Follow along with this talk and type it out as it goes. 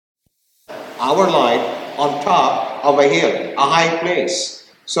our light on top of a hill, a high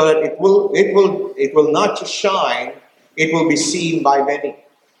place, so that it will not just shine, it will be seen by many.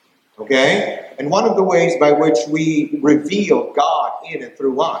 Okay? And one of the ways by which we reveal God in and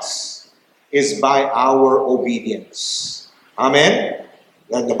through us is by our obedience. Amen?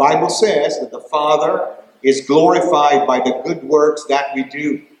 And the Bible says that the Father is glorified by the good works that we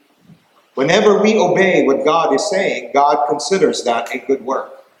do. Whenever we obey what God is saying, God considers that a good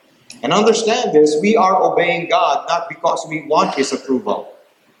work. And understand this, we are obeying God not because we want His approval.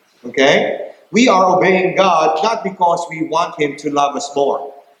 Okay? We are obeying God not because we want Him to love us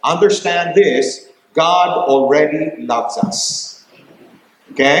more. Understand this, God already loves us.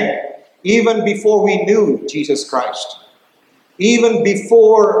 Okay? Even before we knew Jesus Christ. Even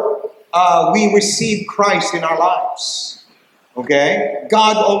before we received Christ in our lives. Okay?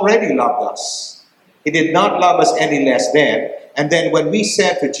 God already loved us. He did not love us any less then. And then when we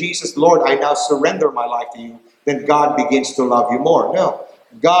said to Jesus, Lord, I now surrender my life to you, then God begins to love you more. No.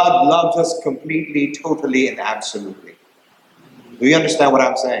 God loves us completely, totally, and absolutely. Do you understand what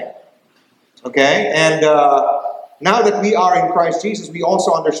I'm saying? Okay? And now that we are in Christ Jesus, we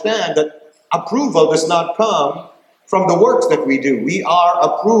also understand that approval does not come from the works that we do. We are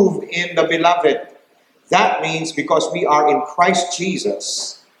approved in the Beloved. That means because we are in Christ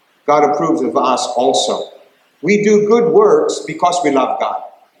Jesus, God approves of us also. We do good works because we love God.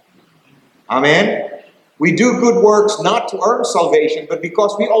 Amen? We do good works not to earn salvation, but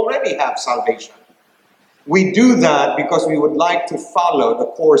because we already have salvation. We do that because we would like to follow the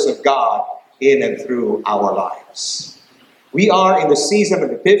course of God in and through our lives. We are in the season of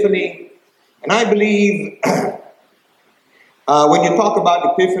Epiphany, and I believe when you talk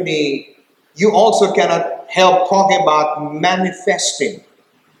about Epiphany, you also cannot help talking about manifesting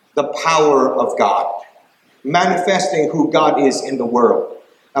the power of God. Manifesting who God is in the world.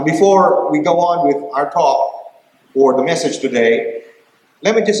 Now before we go on with our talk or the message today,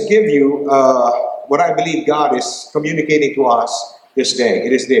 let me just give you what I believe God is communicating to us this day.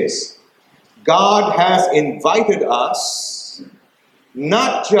 It is this. God has invited us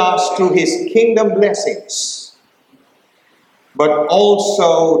not just to His kingdom blessings, but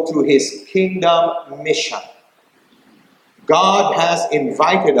also to His kingdom mission. God has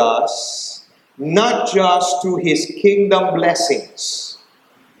invited us not just to His kingdom blessings,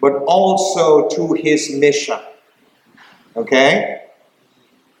 but also to His mission. Okay?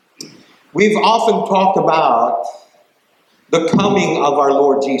 We've often talked about the coming of our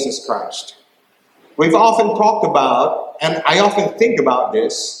Lord Jesus Christ. We've often talked about, and I often think about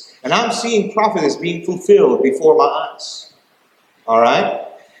this, and I'm seeing prophecies being fulfilled before my eyes. Alright?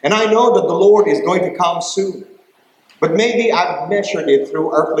 And I know that the Lord is going to come soon. But maybe I've measured it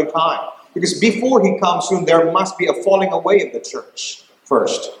through earthly time. Because before He comes soon, there must be a falling away of the church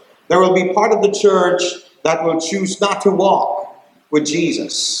first. There will be part of the church that will choose not to walk with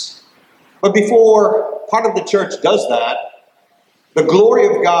Jesus. But before part of the church does that, the glory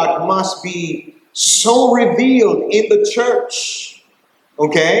of God must be so revealed in the church,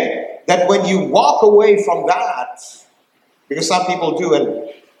 okay, that when you walk away from that, because some people do,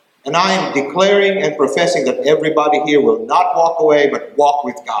 and I am declaring and professing that everybody here will not walk away, but walk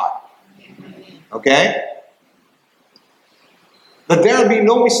with God. Okay? That there will be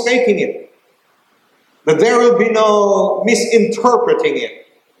no mistaking it. That there will be no misinterpreting it.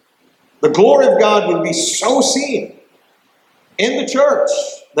 The glory of God will be so seen in the church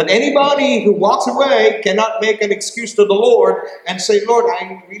that anybody who walks away cannot make an excuse to the Lord and say, Lord,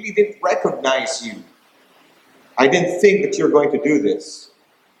 I really didn't recognize you. I didn't think that you're going to do this.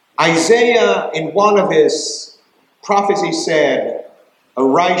 Isaiah, in one of his prophecies, said,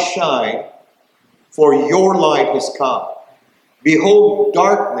 Arise, shine, for your light has come. Behold,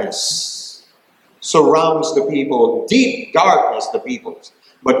 darkness surrounds the people, deep darkness the peoples.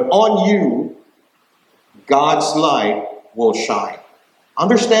 But on you, God's light will shine.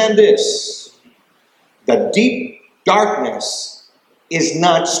 Understand this. The deep darkness is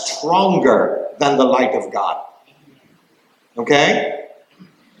not stronger than the light of God. Okay?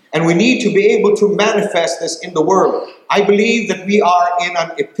 And we need to be able to manifest this in the world. I believe that we are in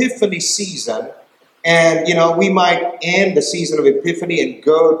an Epiphany season. And, we might end the season of Epiphany and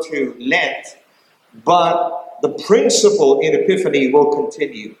go to Lent. But the principle in Epiphany will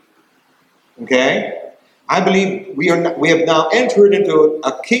continue. Okay? I believe we have now entered into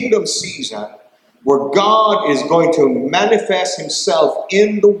a kingdom season where God is going to manifest Himself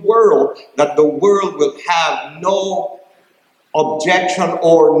in the world, that the world will have no objection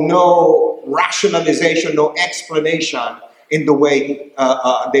or no rationalization, no explanation in the way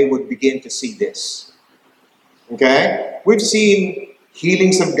they would begin to see this. Okay? We've seen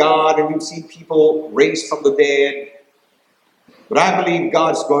healings of God, and we've seen people raised from the dead. But I believe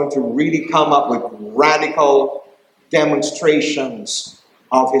God's going to really come up with radical demonstrations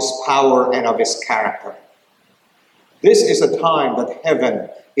of His power and of His character. This is a time that heaven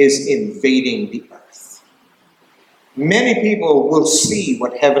is invading the earth. Many people will see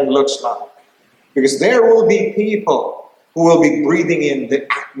what heaven looks like, because there will be people who will be breathing in the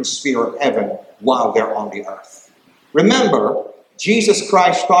atmosphere of heaven while they're on the earth. Remember, Jesus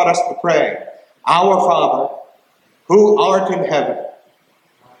Christ taught us to pray, "Our Father, who art in heaven,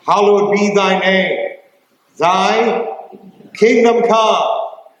 hallowed be thy name. Thy kingdom come.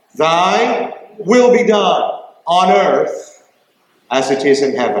 Thy will be done on earth as it is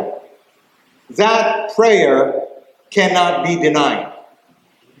in heaven." That prayer cannot be denied.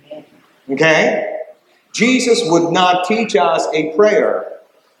 Okay? Jesus would not teach us a prayer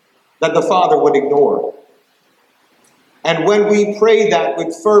that the Father would ignore. And when we pray that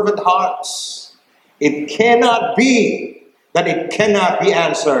with fervent hearts, it cannot be that it cannot be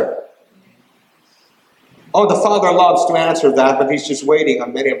answered. Oh, the Father loves to answer that, but He's just waiting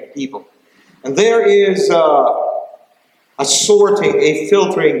on many of the people. And there is a sorting, a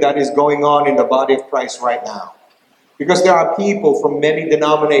filtering that is going on in the body of Christ right now. Because there are people from many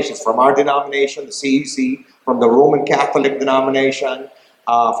denominations, from our denomination, the CEC, from the Roman Catholic denomination,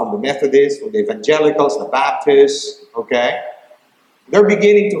 from the Methodists, from the Evangelicals, the Baptists, okay? They're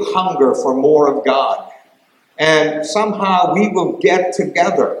beginning to hunger for more of God. And somehow we will get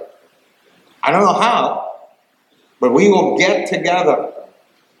together. I don't know how, but we will get together.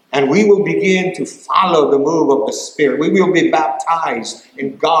 And we will begin to follow the move of the Spirit. We will be baptized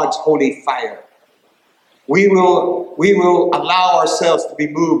in God's holy fire. We will allow ourselves to be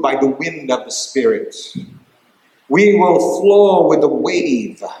moved by the wind of the Spirit. We will flow with the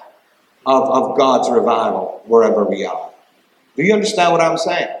wave of God's revival wherever we are. Do you understand what I'm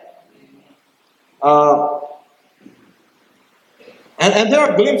saying? And there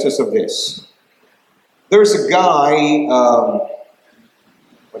are glimpses of this. There's a guy,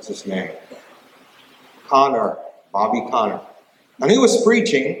 what's his name? Bobby Conner. And he was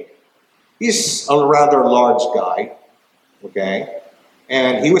preaching. He's a rather large guy, okay?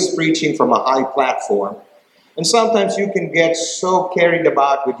 And he was preaching from a high platform. And sometimes you can get so carried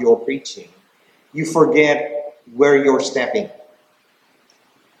about with your preaching, you forget where you're stepping.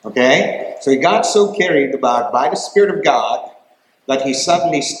 Okay? So he got so carried about by the Spirit of God that he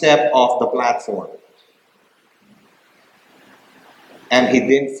suddenly stepped off the platform. And he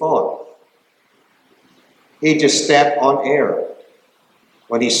didn't fall. He just stepped on air.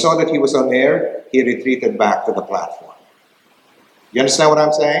 When he saw that he was on air, he retreated back to the platform. You understand what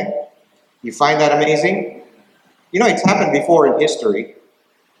I'm saying? You find that amazing? You know, it's happened before in history.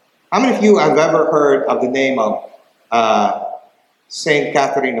 How many of you have ever heard of the name of Saint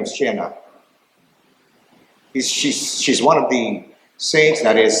Catherine of Siena? She's one of the saints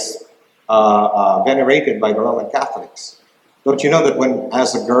that is venerated by the Roman Catholics. Don't you know that when,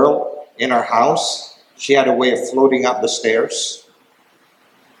 as a girl in our house, she had a way of floating up the stairs?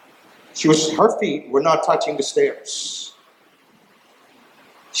 Her feet were not touching the stairs.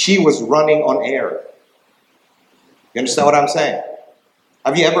 She was running on air. You understand what I'm saying?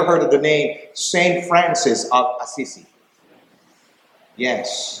 Have you ever heard of the name Saint Francis of Assisi?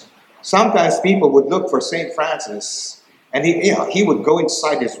 Yes. Sometimes people would look for Saint Francis, and he would go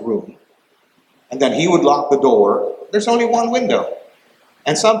inside his room, and then he would lock the door. There's only one window.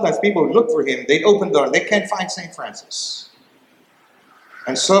 And sometimes people would look for him. They'd open the door, and they can't find Saint Francis.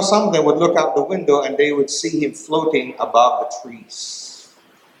 And so some of them would look out the window and they would see him floating above the trees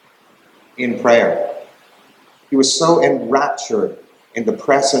in prayer. He was so enraptured in the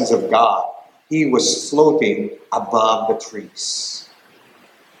presence of God. He was floating above the trees.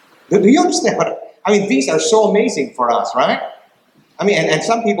 Do you understand these are so amazing for us, right? And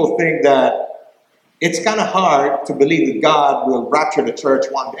some people think that it's kind of hard to believe that God will rapture the church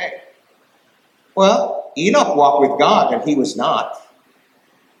one day. Well, Enoch walked with God and he was not.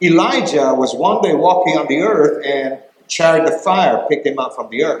 Elijah was one day walking on the earth and chariot of fire picked him up from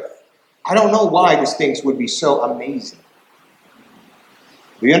the earth. I don't know why these things would be so amazing.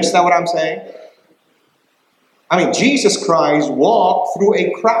 Do you understand what I'm saying? Jesus Christ walked through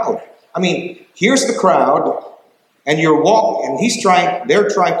a crowd. Here's the crowd, and they're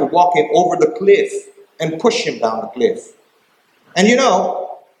trying to walk him over the cliff and push him down the cliff. And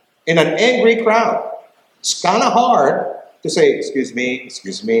in an angry crowd, it's kind of hard to say, excuse me.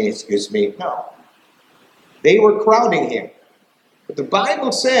 No. They were crowding him. But the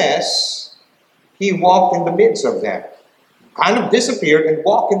Bible says he walked in the midst of them. Kind of disappeared and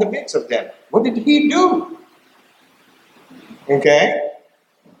walked in the midst of them. What did he do? Okay?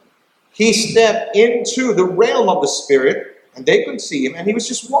 He stepped into the realm of the Spirit, and they could see him, and he was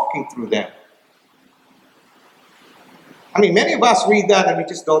just walking through them. I mean, many of us read that and we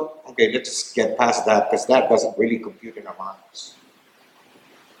just don't, okay, let's just get past that because that doesn't really compute in our minds.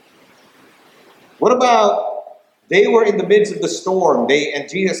 What about they were in the midst of the storm, and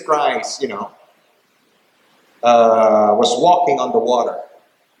Jesus Christ, was walking on the water.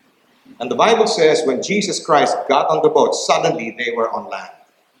 And the Bible says when Jesus Christ got on the boat, suddenly they were on land.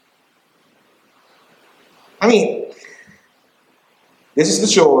 I mean, this is the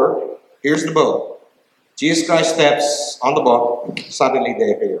shore, here's the boat. Jesus Christ steps on the boat, suddenly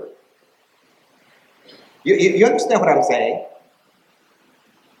they appear. You understand what I'm saying?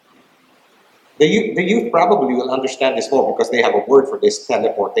 The youth probably will understand this more because they have a word for this,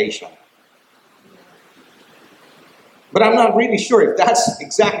 teleportation. But I'm not really sure if that's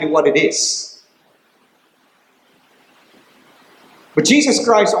exactly what it is. But Jesus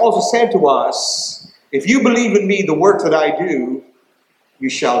Christ also said to us, if you believe in me, the work that I do, you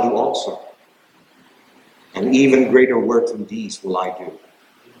shall do also. And even greater works than these will I do.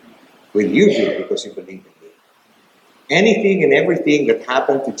 Will you do because you believe in me? Anything and everything that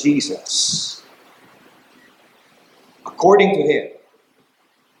happened to Jesus, according to him,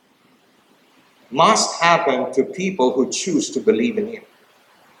 must happen to people who choose to believe in him.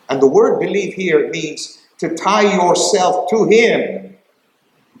 And the word believe here means to tie yourself to him.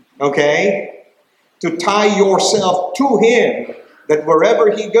 Okay? To tie yourself to him, that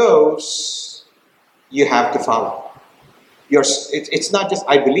wherever he goes, you have to follow. It's not just,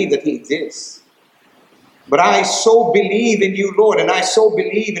 I believe that he exists. But I so believe in you, Lord, and I so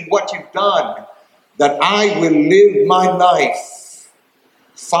believe in what you've done, that I will live my life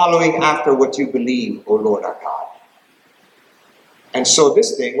following after what you believe, O Lord our God. And so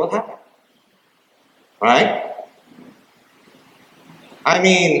this thing will happen. Right? I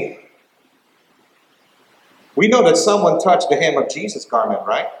mean, we know that someone touched the hem of Jesus' garment,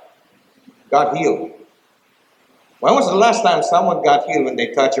 right? Got healed. When was the last time someone got healed when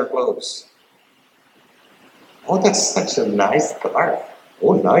they touched your clothes? Oh, that's such a nice scarf.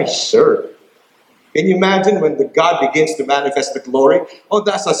 Oh, nice shirt. Can you imagine when the God begins to manifest the glory? Oh,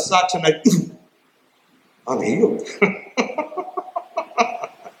 that's such a nice... I'm healed.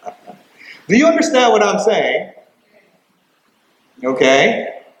 Do you understand what I'm saying?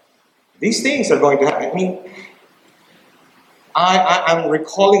 Okay? These things are going to happen. I mean, I'm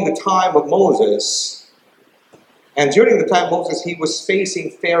recalling the time of Moses. And during the time of Moses, he was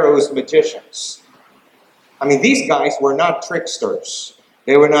facing Pharaoh's magicians. I mean, these guys were not tricksters.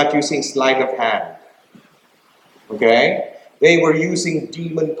 They were not using sleight of hand. Okay? They were using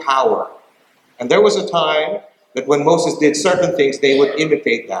demon power. And there was a time that when Moses did certain things, they would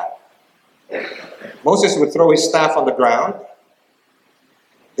imitate that. Moses would throw his staff on the ground.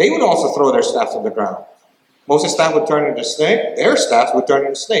 They would also throw their staffs on the ground. Moses' staff would turn into a snake. Their staffs would turn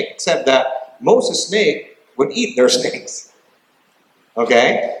into a snake. Except that Moses' snake would eat their snakes.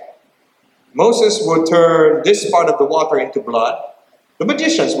 Okay? Moses would turn this part of the water into blood. The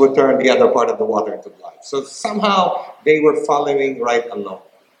magicians would turn the other part of the water into blood. So somehow they were following right along.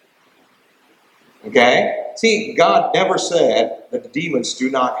 Okay? See, God never said that the demons do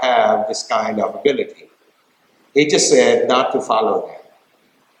not have this kind of ability. He just said not to follow them.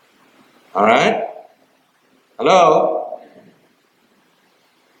 Alright? Hello?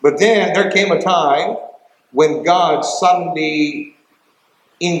 But then there came a time when God suddenly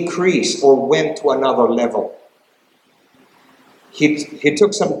increased or went to another level. He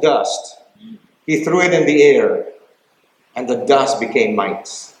took some dust. He threw it in the air. And the dust became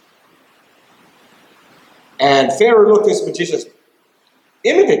mites. And Pharaoh looked at his magicians,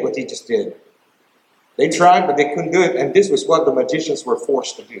 imitate what he just did. They tried, but they couldn't do it. And this was what the magicians were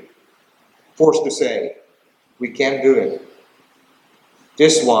forced to do. Forced to say, we can't do it.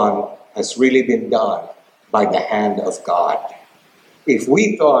 This one has really been done by the hand of God. If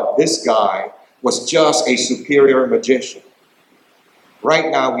we thought this guy was just a superior magician, right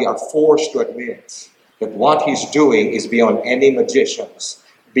now we are forced to admit that what he's doing is beyond any magician's,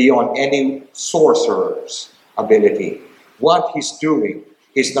 beyond any sorcerer's ability. What he's doing,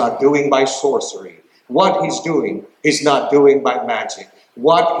 he's not doing by sorcery. What he's doing, he's not doing by magic.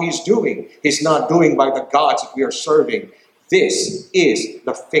 What he's doing, he's not doing by the gods that we are serving. This is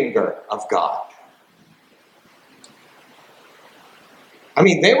the finger of God. I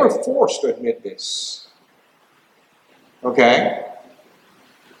mean, they were forced to admit this. Okay?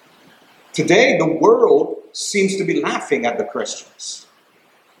 Today, the world seems to be laughing at the Christians.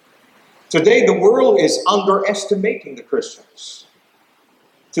 Today, the world is underestimating the Christians.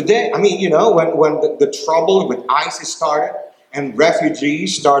 Today, I mean, when the trouble with ISIS started, and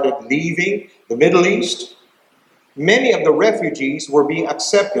refugees started leaving the Middle East, many of the refugees were being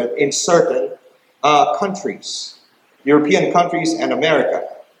accepted in certain countries, European countries and America.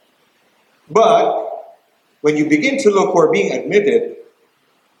 But when you begin to look who are being admitted,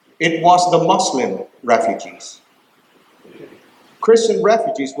 it was the Muslim refugees. Christian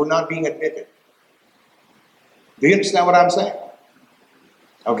refugees were not being admitted. Do you understand what I'm saying?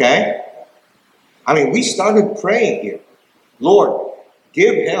 Okay? I mean, we started praying here. Lord,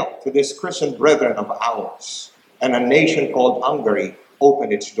 give help to this Christian brethren of ours. And a nation called Hungary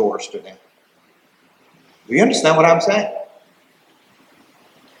opened its doors to them. Do you understand what I'm saying?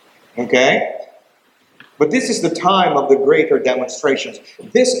 Okay? But this is the time of the greater demonstrations.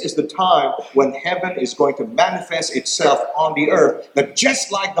 This is the time when heaven is going to manifest itself on the earth. That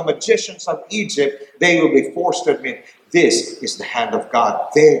just like the magicians of Egypt, they will be forced to admit, this is the hand of God.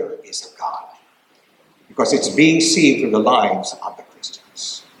 There is a God. Because it's being seen through the lives of the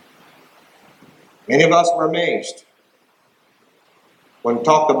Christians. Many of us were amazed when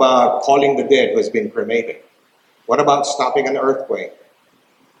talked about calling the dead who has been cremated. What about stopping an earthquake?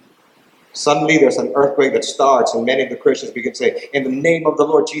 Suddenly there's an earthquake that starts, and many of the Christians begin to say, in the name of the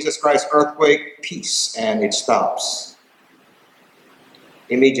Lord Jesus Christ, earthquake, peace, and it stops.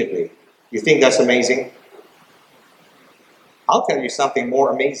 Immediately. You think that's amazing? I'll tell you something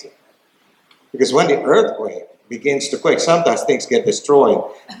more amazing. Because when the earthquake begins to quake, sometimes things get destroyed,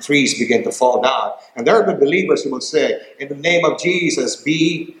 trees begin to fall down, and there are the believers who will say, in the name of Jesus,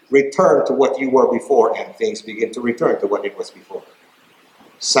 be returned to what you were before, and things begin to return to what it was before.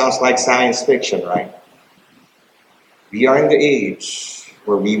 Sounds like science fiction, right? We are in the age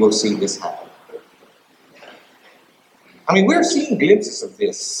where we will see this happen. I mean, we're seeing glimpses of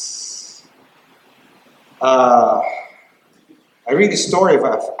this. I read the story of,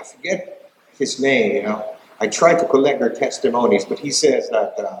 I forget his name, I try to collect their testimonies, but he says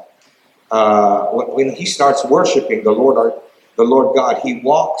that when he starts worshiping the Lord God, he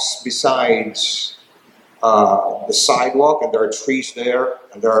walks beside the sidewalk, and there are trees there,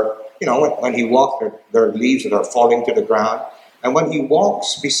 and there are, when he walks, there are leaves that are falling to the ground, and when he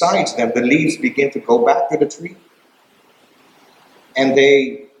walks beside them, the leaves begin to go back to the tree, and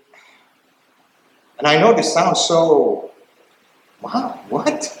I know this sounds so, wow,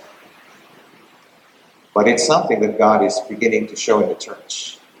 what? But it's something that God is beginning to show in the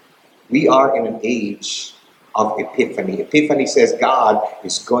church. We are in an age of epiphany. Epiphany says God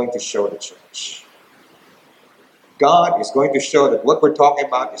is going to show the church. God is going to show that what we're talking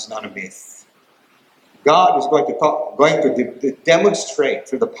about is not a myth. God is going to demonstrate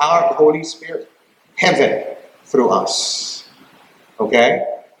through the power of the Holy Spirit, heaven through us. Okay?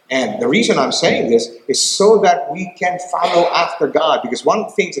 And the reason I'm saying this is so that we can follow after God. Because one of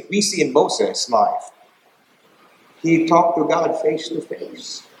the things that we see in Moses' life, he talked to God face to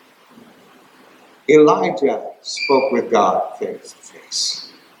face. Elijah spoke with God face to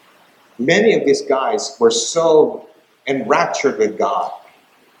face. Many of these guys were so enraptured with God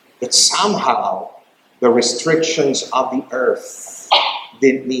that somehow the restrictions of the earth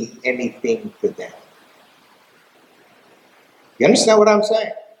didn't mean anything to them. You understand what I'm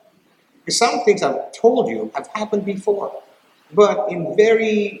saying? Because some things I've told you have happened before, but in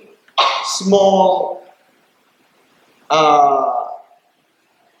very small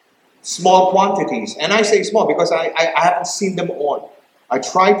quantities. And I say small because I haven't seen them all. I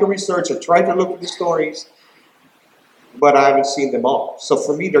tried to research, I tried to look at the stories, but I haven't seen them all. So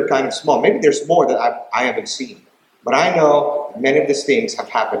for me, they're kind of small. Maybe there's more that I haven't seen. But I know many of these things have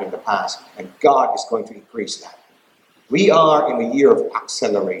happened in the past, and God is going to increase that. We are in a year of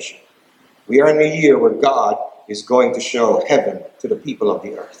acceleration. We are in a year where God is going to show heaven to the people of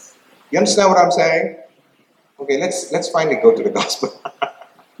the earth. You understand what I'm saying? Okay, let's finally go to the gospel.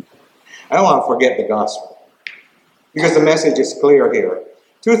 I don't want to forget the gospel, because the message is clear here.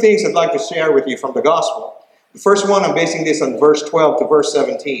 Two things I'd like to share with you from the gospel. The first one, I'm basing this on verse 12 to verse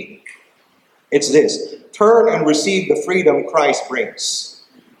 17. It's this: turn and receive the freedom Christ brings.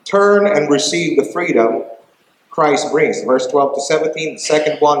 Turn and receive the freedom Christ brings. Verse 12 to 17. The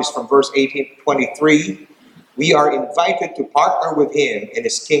second one is from verse 18 to 23. We are invited to partner with him in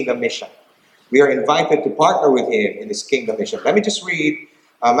his kingdom mission. We are invited to partner with him in his kingdom mission. Let me just read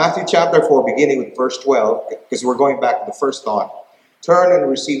Matthew chapter 4, beginning with verse 12, because we're going back to the first thought. Turn and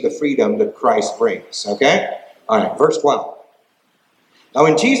receive the freedom that Christ brings. Okay? All right, verse 12. Now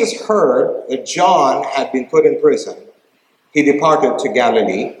when Jesus heard that John had been put in prison, he departed to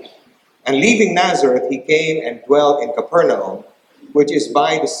Galilee. And leaving Nazareth, he came and dwelt in Capernaum, which is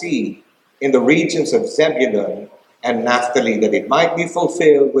by the sea, in the regions of Zebulun and Naphtali, that it might be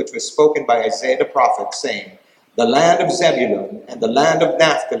fulfilled which was spoken by Isaiah the prophet, saying, the land of Zebulun and the land of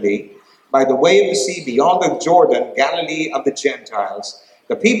Naphtali, by the way of the sea beyond the Jordan, Galilee of the Gentiles.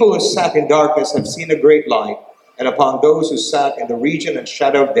 The people who sat in darkness have seen a great light, and upon those who sat in the region and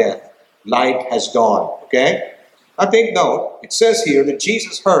shadow of death, light has dawned. Okay? Now take note, it says here that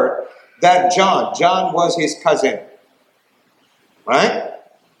Jesus heard that John was his cousin. Right?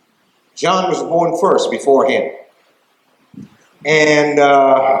 John was born first before him. And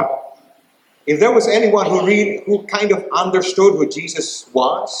if there was anyone who kind of understood who Jesus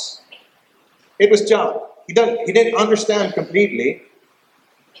was, it was John. He didn't understand completely,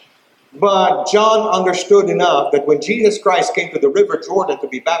 but John understood enough that when Jesus Christ came to the river Jordan to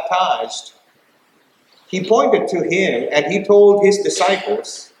be baptized, he pointed to him and he told his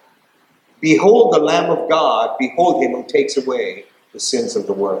disciples, "Behold the Lamb of God, behold him who takes away the sins of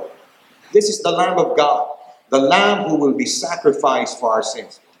the world." This is the Lamb of God, the Lamb who will be sacrificed for our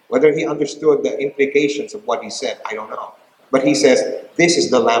sins. Whether he understood the implications of what he said, I don't know. But he says, this is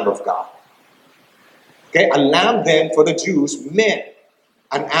the Lamb of God. Okay, a lamb then for the Jews meant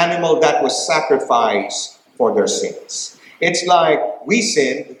an animal that was sacrificed for their sins. It's like we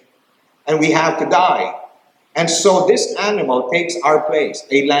sinned and we have to die. And so this animal takes our place,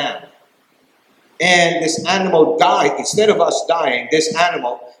 a lamb. And this animal died, instead of us dying, this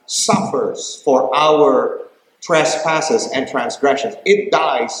animal suffers for our trespasses and transgressions. It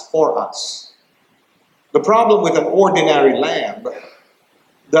dies for us. The problem with an ordinary lamb,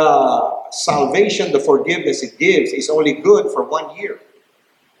 the salvation, the forgiveness it gives is only good for 1 year.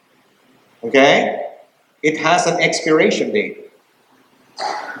 Okay? It has an expiration date.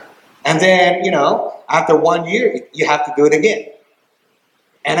 And then, after 1 year, you have to do it again.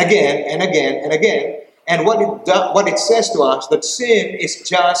 And again, and again, and again. And what it says to us, that sin is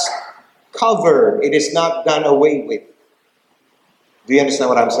just covered. It is not done away with. Do you understand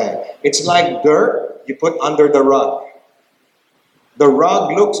what I'm saying? It's like dirt you put under the rug. The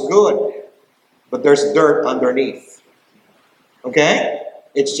rug looks good, but there's dirt underneath. Okay?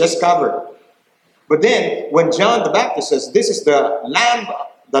 It's just covered. But then, when John the Baptist says, this is the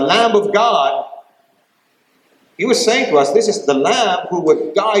Lamb of God, he was saying to us, this is the Lamb who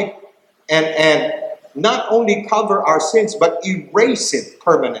would die and not only cover our sins, but erase it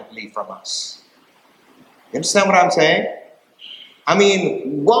permanently from us. You understand what I'm saying? I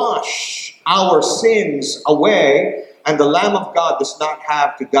mean, wash our sins away, and the Lamb of God does not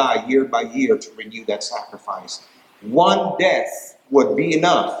have to die year by year to renew that sacrifice. One death would be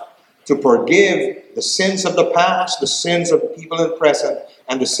enough to forgive the sins of the past, the sins of the people in the present,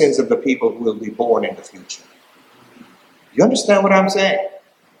 and the sins of the people who will be born in the future. You understand what I'm saying?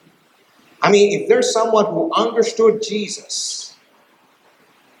 I mean, if there's someone who understood Jesus,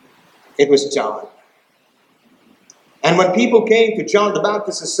 it was John. And when people came to John the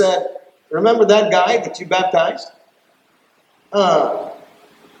Baptist and said, remember that guy that you baptized?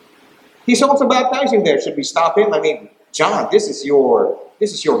 He's also baptizing there. Should we stop him? I mean, John, this is your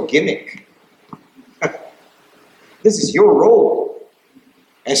gimmick. This is your role.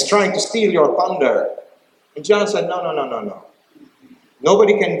 And it's trying to steal your thunder. And John said, no.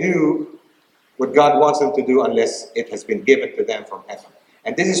 Nobody can do what God wants them to do unless it has been given to them from heaven.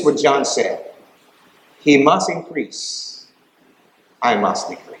 And this is what John said. He must increase. I must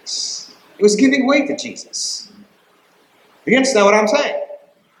decrease. He was giving way to Jesus. Do you understand what I'm saying?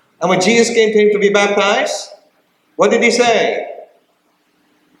 And when Jesus came to him to be baptized, what did he say?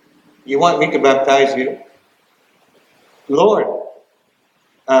 You want me to baptize you? Lord,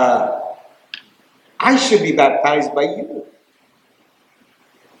 I should be baptized by you.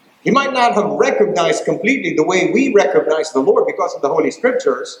 He might not have recognized completely the way we recognize the Lord because of the Holy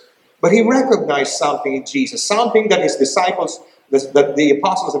Scriptures, but he recognized something in Jesus, something that his disciples, that the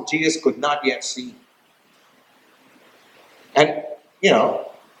apostles of Jesus could not yet see. And,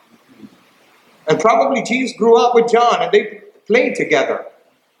 and probably Jesus grew up with John and they played together.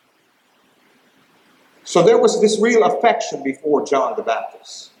 So there was this real affection before John the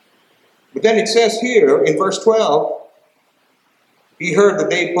Baptist. But then it says here in verse 12, he heard that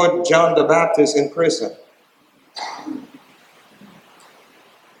they put John the Baptist in prison.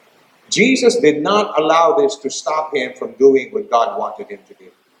 Jesus did not allow this to stop him from doing what God wanted him to do.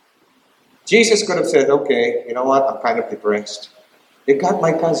 Jesus could have said, okay, you know what, I'm kind of depressed. They got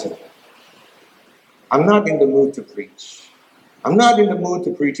my cousin. I'm not in the mood to preach. I'm not in the mood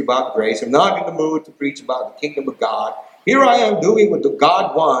to preach about grace. I'm not in the mood to preach about the kingdom of God. Here I am doing what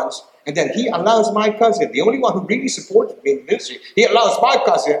God wants, and then he allows my cousin, the only one who really supported me in ministry, he allows my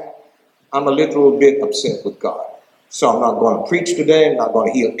cousin. I'm a little bit upset with God. So I'm not going to preach today. I'm not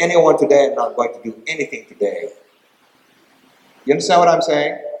going to heal anyone today. I'm not going to do anything today. You understand what I'm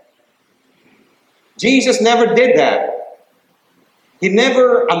saying? Jesus never did that. He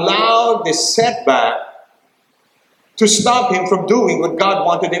never allowed this setback to stop him from doing what God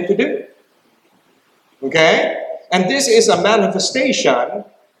wanted him to do. Okay? And this is a manifestation,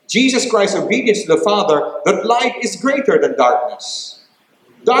 Jesus Christ's obedience to the Father, that light is greater than darkness.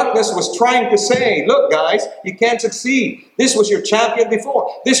 Darkness was trying to say, look guys, you can't succeed. This was your champion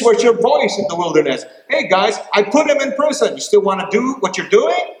before. This was your voice in the wilderness. Hey guys, I put him in prison. You still want to do what you're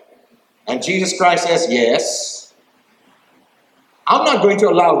doing? And Jesus Christ says, yes. I'm not going to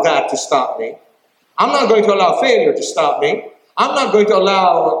allow that to stop me. I'm not going to allow failure to stop me. I'm not going to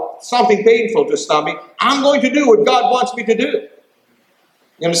allow something painful to stop me. I'm going to do what God wants me to do.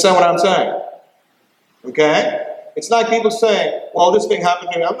 You understand what I'm saying? Okay? It's like people saying, well, this thing happened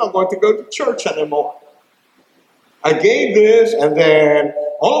to me. I'm not going to go to church anymore. I gave this, and then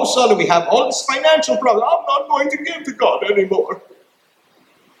all of a sudden we have all this financial problem. I'm not going to give to God anymore.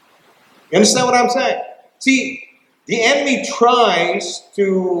 You understand what I'm saying? See, the enemy tries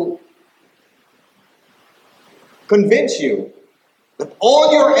to convince you that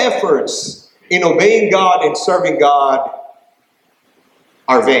all your efforts in obeying God and serving God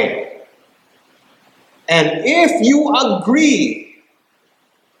are vain. And if you agree,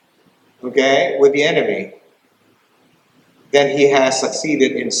 okay, with the enemy, then he has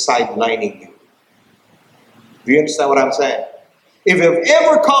succeeded in sidelining you. Do you understand what I'm saying? If you've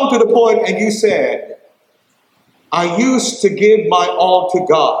ever come to the point and you said, I used to give my all to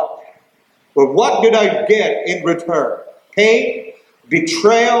God, but what did I get in return? Pain,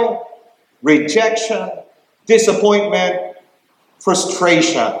 betrayal, rejection, disappointment,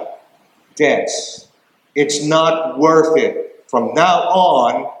 frustration, debts. It's not worth it. From now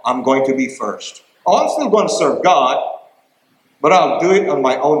on, I'm going to be first. Oh, I'm still going to serve God, but I'll do it on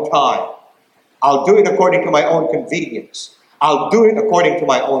my own time. I'll do it according to my own convenience. I'll do it according to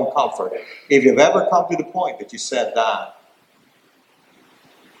my own comfort. If you've ever come to the point that you said that,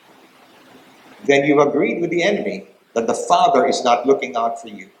 then you've agreed with the enemy that the Father is not looking out for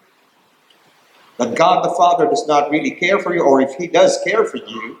you. That God the Father does not really care for you, or if He does care for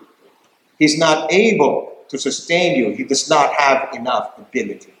you, He's not able to sustain you. He does not have enough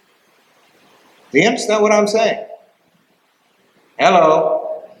ability. Do you understand what I'm saying?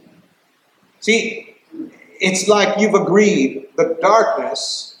 Hello? See, it's like you've agreed that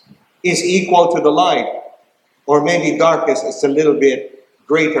darkness is equal to the light, or maybe darkness is a little bit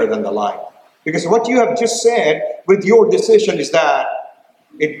greater than the light. Because what you have just said with your decision is that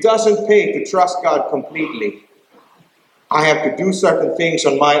it doesn't pay to trust God completely. I have to do certain things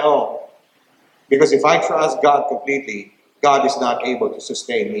on my own. Because if I trust God completely, God is not able to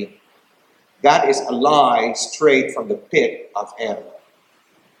sustain me. That is a lie straight from the pit of hell.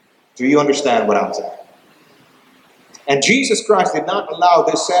 Do you understand what I'm saying? And Jesus Christ did not allow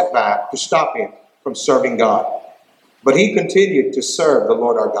this setback to stop him from serving God. But he continued to serve the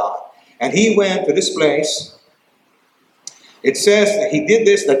Lord our God. And he went to this place. It says that he did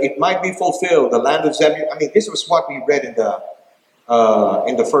this that it might be fulfilled, the land of Zebulun. I mean, this was what we read in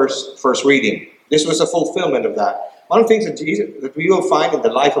the first reading. This was a fulfillment of that. One of the things that we will find in the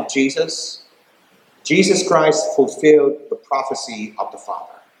life of Jesus, Jesus Christ fulfilled the prophecy of the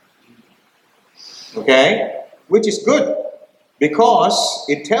Father. Okay? Which is good, because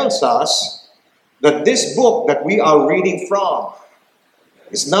it tells us that this book that we are reading from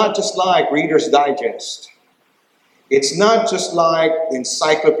is not just like Reader's Digest. It's not just like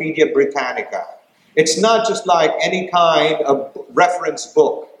Encyclopedia Britannica. It's not just like any kind of reference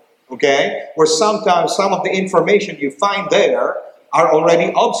book, okay? Where sometimes some of the information you find there are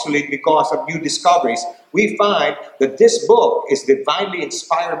already obsolete because of new discoveries. We find that this book is divinely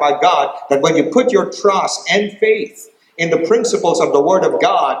inspired by God, that when you put your trust and faith in the principles of the Word of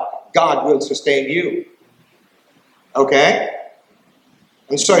God, God will sustain you. Okay?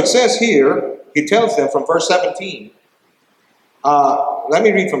 And so it says here, he tells them from verse 17, let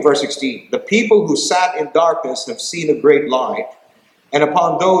me read from verse 16. The people who sat in darkness have seen a great light, and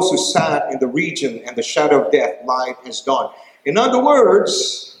upon those who sat in the region and the shadow of death, light has dawned. In other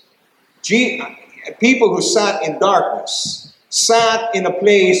words, people who sat in darkness sat in a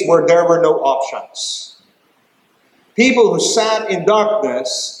place where there were no options. People who sat in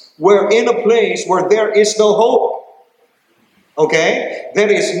darkness were in a place where there is no hope. Okay? There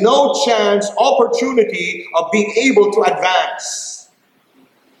is no chance, opportunity of being able to advance.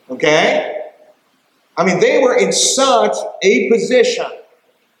 Okay? I mean, they were in such a position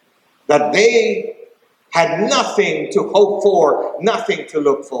that they had nothing to hope for, nothing to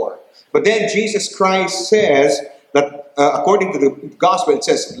look for. But then Jesus Christ says that, according to the gospel, it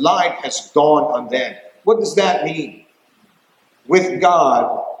says, light has dawned on them. What does that mean? With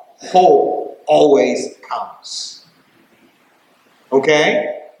God, hope always comes.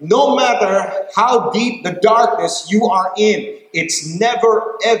 Okay? No matter how deep the darkness you are in, it's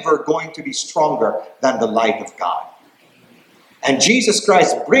never ever going to be stronger than the light of God. And Jesus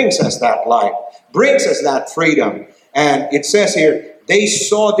Christ brings us that light, brings us that freedom. And it says here, they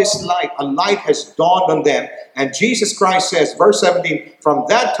saw this light, a light has dawned on them. And Jesus Christ says, verse 17, from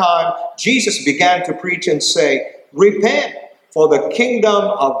that time, Jesus began to preach and say, repent, for the kingdom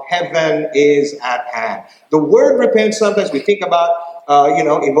of heaven is at hand. The word repent, sometimes we think about,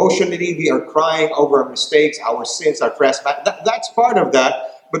 emotionally we are crying over our mistakes, our sins, our trespass. That's part of that.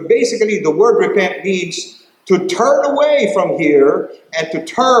 But basically the word repent means to turn away from here and to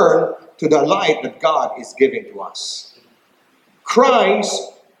turn to the light that God is giving to us.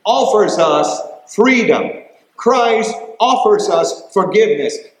 Christ offers us freedom. Christ offers us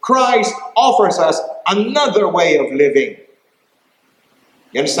forgiveness. Christ offers us another way of living.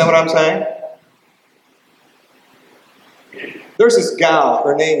 You understand what I'm saying? There's this gal,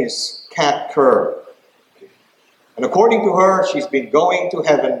 her name is Kat Kerr. And according to her, she's been going to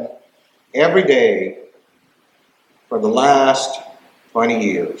heaven every day for the last 20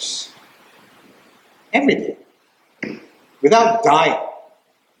 years. Every day. Without dying.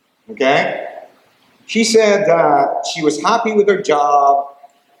 Okay? She said that she was happy with her job.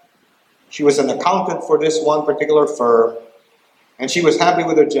 She was an accountant for this one particular firm. And she was happy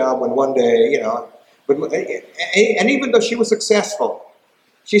with her job when one day, and even though she was successful,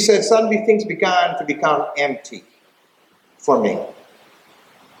 she said suddenly things began to become empty for me.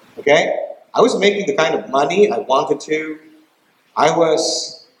 Okay? I was making the kind of money I wanted to. I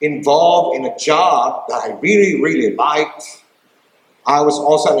was involved in a job that I really, really liked. I was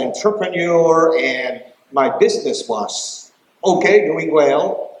also an entrepreneur and my business was okay, doing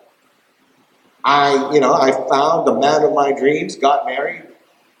well. I found the man of my dreams, got married,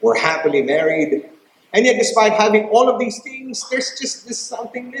 we're happily married. And yet despite having all of these things, there's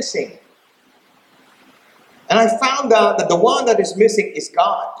something missing. And I found out that the one that is missing is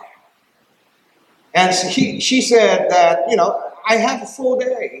God. And she said that, I have a full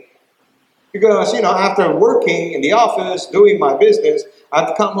day. Because, after working in the office, doing my business,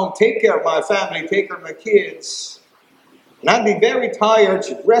 I'd come home, take care of my family, take care of my kids. And I'd be very tired.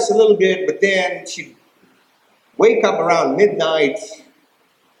 She'd rest a little bit, but then she'd wake up around midnight.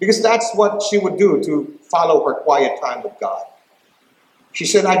 Because that's what she would do to follow her quiet time with God. She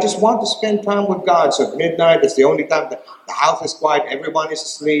said, I just want to spend time with God. So at midnight, it's the only time that the house is quiet, everyone is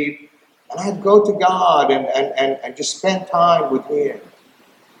asleep. And I'd go to God and just spend time with Him.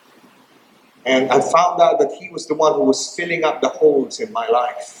 And I found out that He was the one who was filling up the holes in my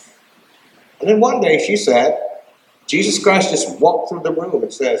life. And then one day she said, Jesus Christ just walked through the room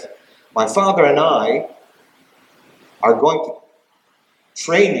and says, my Father and I are going to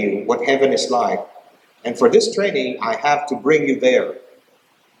train you what heaven is like. And for this training, I have to bring you there.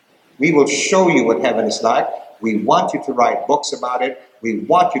 We will show you what heaven is like. We want you to write books about it. We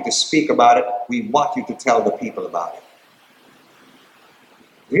want you to speak about it. We want you to tell the people about it.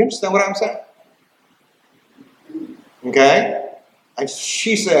 Do you understand what I'm saying? Okay? And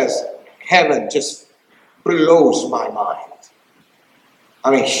she says, heaven just blows my mind.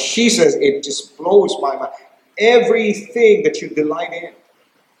 I mean, she says, it just blows my mind. Everything that you delight in,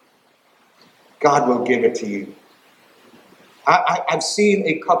 God will give it to you. I've seen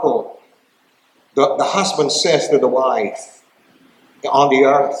a couple, the husband says to the wife on the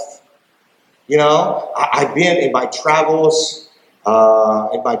earth, I've been in my travels,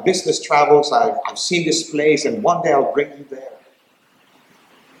 in my business travels, I've seen this place and one day I'll bring you there.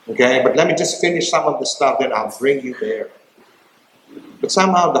 Okay, but let me just finish some of the stuff, then I'll bring you there. But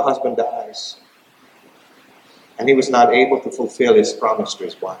somehow the husband dies. And he was not able to fulfill his promise to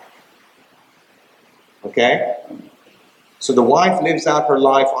his wife. Okay? So the wife lives out her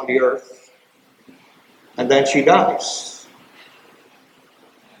life on the earth. And then she dies.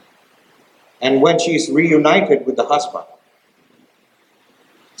 And when she's reunited with the husband.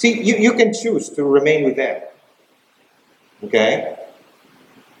 See, you can choose to remain with them. Okay?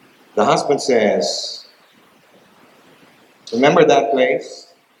 The husband says, remember that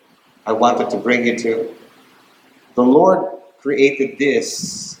place I wanted to bring you to? The Lord created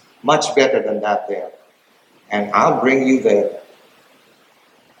this much better than that there. And I'll bring you there.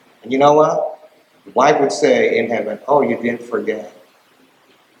 And you know what? The wife would say in heaven, oh, you didn't forget.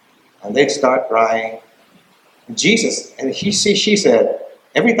 And they'd start crying. Jesus, and she said,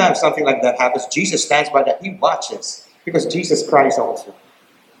 every time something like that happens, Jesus stands by that. He watches. Because Jesus cries also.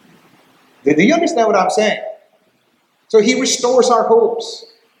 Do you understand what I'm saying? So He restores our hopes.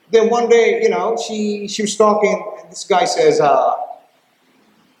 Then one day, she was talking, and this guy says,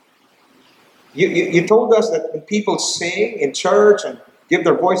 You told us that when people sing in church and give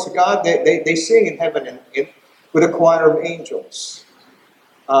their voice to God, they sing in heaven with a choir of angels.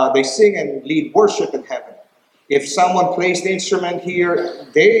 They sing and lead worship in heaven. If someone plays the instrument here,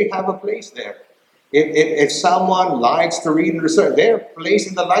 they have a place there. If someone likes to read and research, they're placed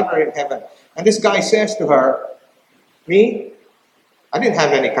in the library in heaven. And this guy says to her, me, I didn't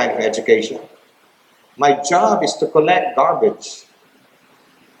have any kind of education. My job is to collect garbage.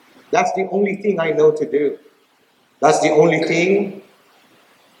 That's the only thing I know to do. That's the only thing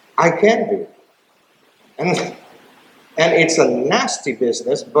I can do. And it's a nasty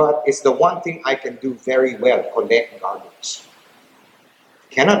business, but it's the one thing I can do very well, collect garbage.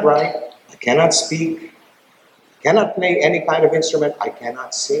 I cannot write, I cannot speak, I cannot play any kind of instrument, I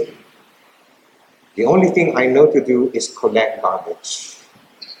cannot sing. The only thing I know to do is collect garbage.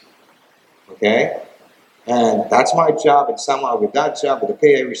 Okay? And that's my job, and somehow with that job, with the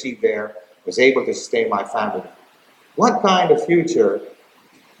pay I received there, was able to sustain my family. What kind of future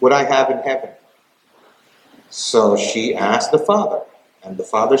would I have in heaven? So she asked the Father, and the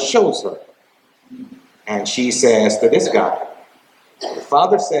Father shows her. And she says to this guy, the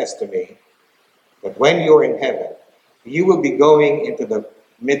Father says to me that when you're in heaven, you will be going into the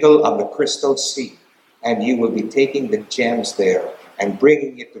middle of the crystal sea, and you will be taking the gems there and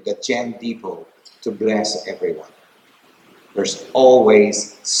bringing it to the gem depot to bless everyone. There's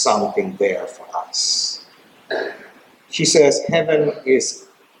always something there for us. She says heaven is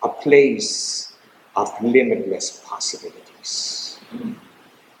a place of limitless possibilities.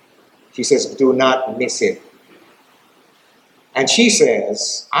 She says, do not miss it. And she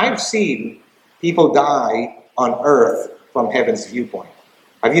says, I've seen people die on earth from heaven's viewpoint.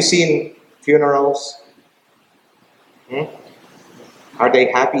 Have you seen funerals? Are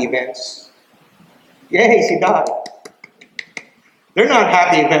they happy events? Yay, she died. They're not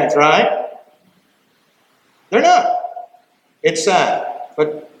happy events, right? They're not. It's sad.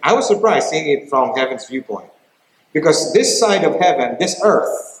 But I was surprised seeing it from heaven's viewpoint. Because this side of heaven, this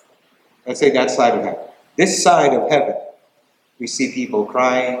earth, let's say that side of heaven, this side of heaven, we see people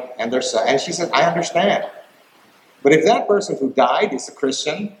crying and they're sad. And she said, I understand. But if that person who died is a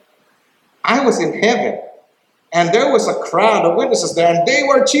Christian, I was in heaven and there was a crowd of witnesses there and they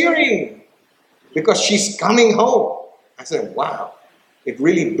were cheering because she's coming home. I said, wow, it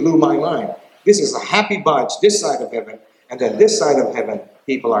really blew my mind. This is a happy bunch, this side of heaven, and then this side of heaven,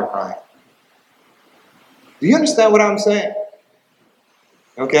 people are crying. Do you understand what I'm saying?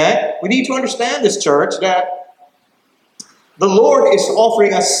 Okay? We need to understand this, church, that the Lord is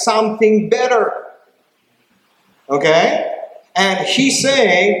offering us something better. Okay? And He's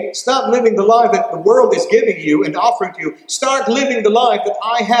saying, stop living the life that the world is giving you and offering to you. Start living the life that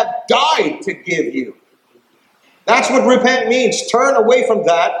I have died to give you. That's what repent means. Turn away from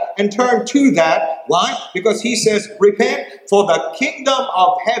that and turn to that. Why? Because He says, repent, for the kingdom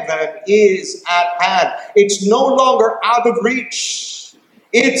of heaven is at hand. It's no longer out of reach.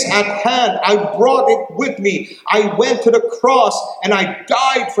 It's at hand. I brought it with me. I went to the cross and I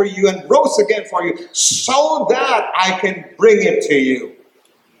died for you and rose again for you so that I can bring it to you.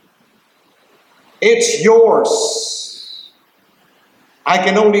 It's yours. I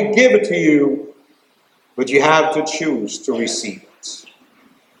can only give it to you, but you have to choose to receive it.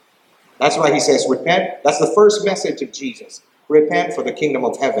 That's why He says, repent. That's the first message of Jesus. Repent, for the kingdom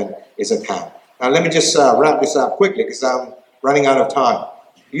of heaven is at hand. Now let me just wrap this up quickly because I'm running out of time.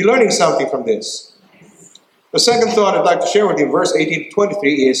 Are you learning something from this? The second thought I'd like to share with you, verse 18 to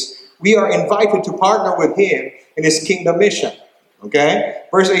 23, is we are invited to partner with Him in His kingdom mission. Okay?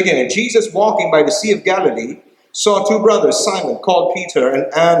 Verse 18, and Jesus, walking by the Sea of Galilee, saw two brothers, Simon, called Peter,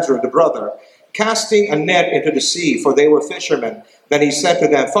 and Andrew, the brother, casting a net into the sea, for they were fishermen. Then He said to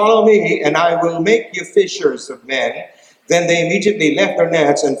them, follow me, and I will make you fishers of men. Then they immediately left their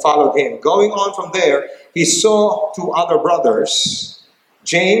nets and followed Him. Going on from there, He saw two other brothers,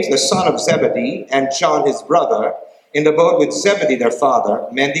 James, the son of Zebedee, and John, his brother, in the boat with Zebedee, their father,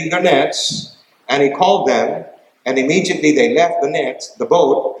 mending their nets. And He called them, and immediately they left the nets, the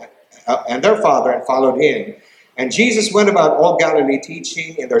boat, and their father, and followed Him. And Jesus went about all Galilee,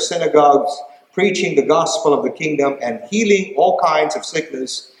 teaching in their synagogues, preaching the gospel of the kingdom, and healing all kinds of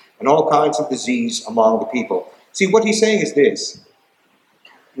sickness and all kinds of disease among the people. See, what He's saying is this.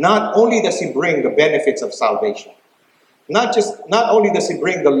 Not only does He bring the benefits of salvation, not only does He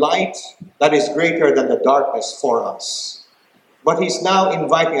bring the light that is greater than the darkness for us, but He's now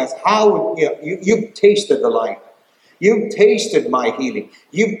inviting us. You've tasted the light. You've tasted my healing.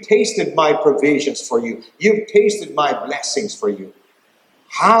 You've tasted my provisions for you. You've tasted my blessings for you.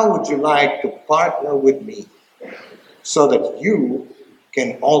 How would you like to partner with me so that you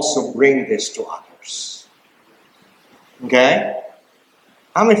can also bring this to others. Okay?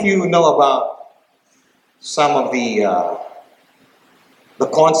 How many of you know about some of the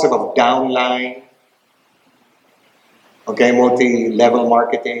concept of downline? Okay, multi-level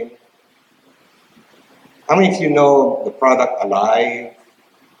marketing. How many of you know the product Alive?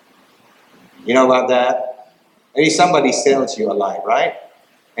 You know about that? Maybe somebody sells you Alive, right?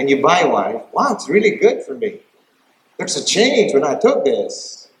 And you buy one. Wow, it's really good for me. There's a change when I took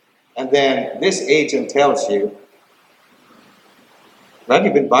this. And then this agent tells you, well,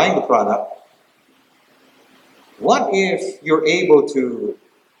 you've been buying the product. What if you're able to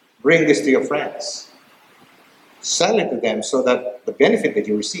bring this to your friends? Sell it to them so that the benefit that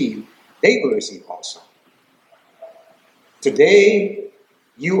you receive, they will receive also. Today,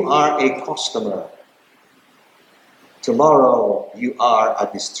 you are a customer. Tomorrow, you are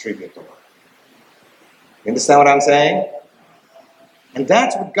a distributor. You understand what I'm saying? And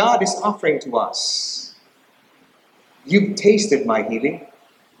that's what God is offering to us. You've tasted my healing.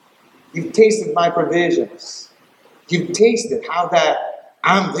 You've tasted my provisions. You've tasted how that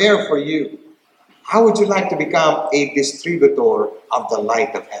I'm there for you. How would you like to become a distributor of the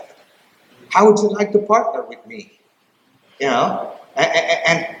light of heaven? How would you like to partner with me? You know,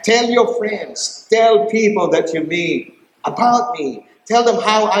 and tell your friends, tell people that you meet about me. Tell them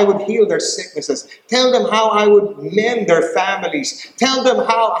how I would heal their sicknesses. Tell them how I would mend their families. Tell them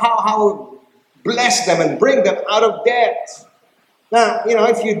how I would bless them and bring them out of debt. Now, you know,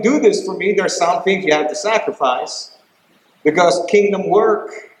 if you do this for me, there's some things you have to sacrifice. Because kingdom work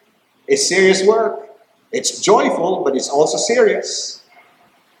is serious work. It's joyful, but it's also serious.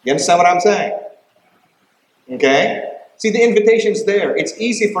 You understand what I'm saying? Okay? See, the invitation's there. It's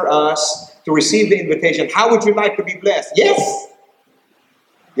easy for us to receive the invitation. How would you like to be blessed? Yes!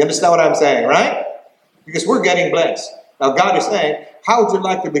 You understand what I'm saying, right? Because we're getting blessed. Now, God is saying, how would you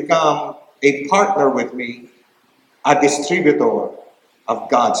like to become a partner with me, a distributor of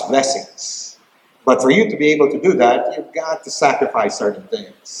God's blessings? But for you to be able to do that, you've got to sacrifice certain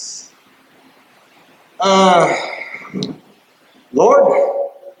things. Lord,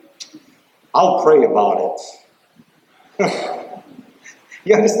 I'll pray about it.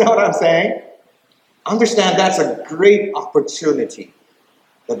 You understand what I'm saying? Understand that's a great opportunity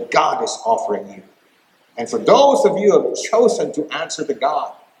that God is offering you. And for those of you who have chosen to answer to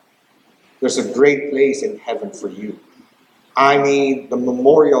God, there's a great place in heaven for you. I mean, the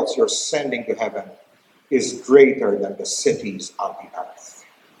memorials you're sending to heaven is greater than the cities of the earth.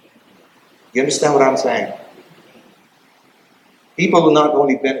 You understand what I'm saying? People will not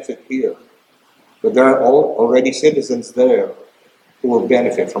only benefit here, but there are already citizens there who will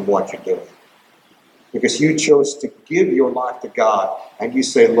benefit from what you're doing. Because you chose to give your life to God and you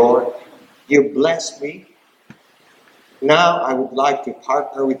say, Lord, you blessed me. Now I would like to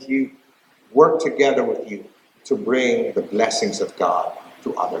partner with you, work together with you to bring the blessings of God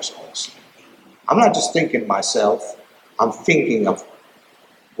to others also. I'm not just thinking myself, I'm thinking of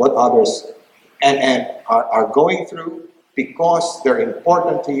what others are going through. Because they're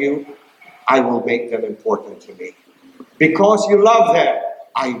important to you, I will make them important to me. Because you love them,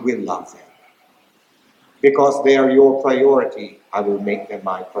 I will love them. Because they are your priority, I will make them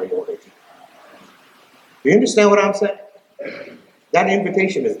my priority. Do you understand what I'm saying? That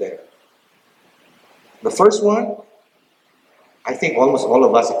invitation is there. The first one, I think almost all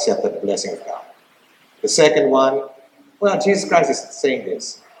of us accepted the blessing of God. The second one, well, Jesus Christ is saying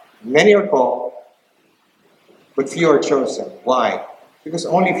this. Many are called, but few are chosen. Why? Because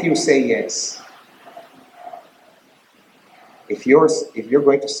only few say yes. If you're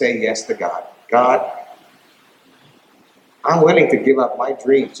going to say yes to God, God, I'm willing to give up my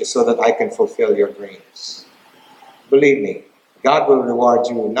dreams just so that I can fulfill your dreams. Believe me, God will reward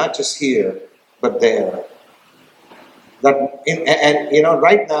you not just here, but there. And you know,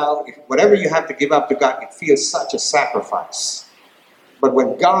 right now, whatever you have to give up to God, it feels such a sacrifice. But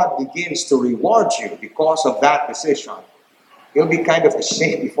when God begins to reward you because of that decision, you'll be kind of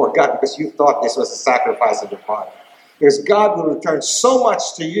ashamed before God because you thought this was a sacrifice of your part. Because God will return so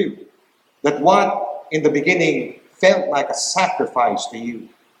much to you that what in the beginning felt like a sacrifice to you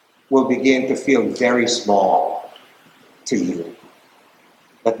will begin to feel very small to you.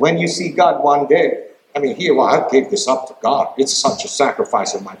 That when you see God one day, I mean, here, well, I gave this up to God. It's such a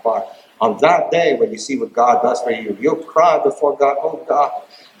sacrifice on my part. On that day, when you see what God does for you, you'll cry before God, oh God,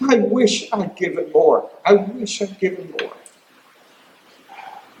 I wish I'd given more. I wish I'd given more.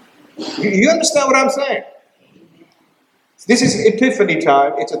 You understand what I'm saying? This is Epiphany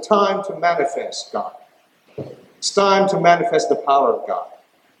time. It's a time to manifest God. It's time to manifest the power of God.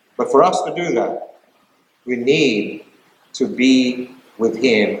 But for us to do that, we need to be with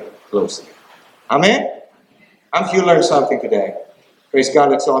Him closely. Amen? I'm sure you learned something today. Praise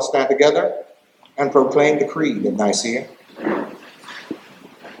God. Let's all stand together and proclaim the creed of Nicaea.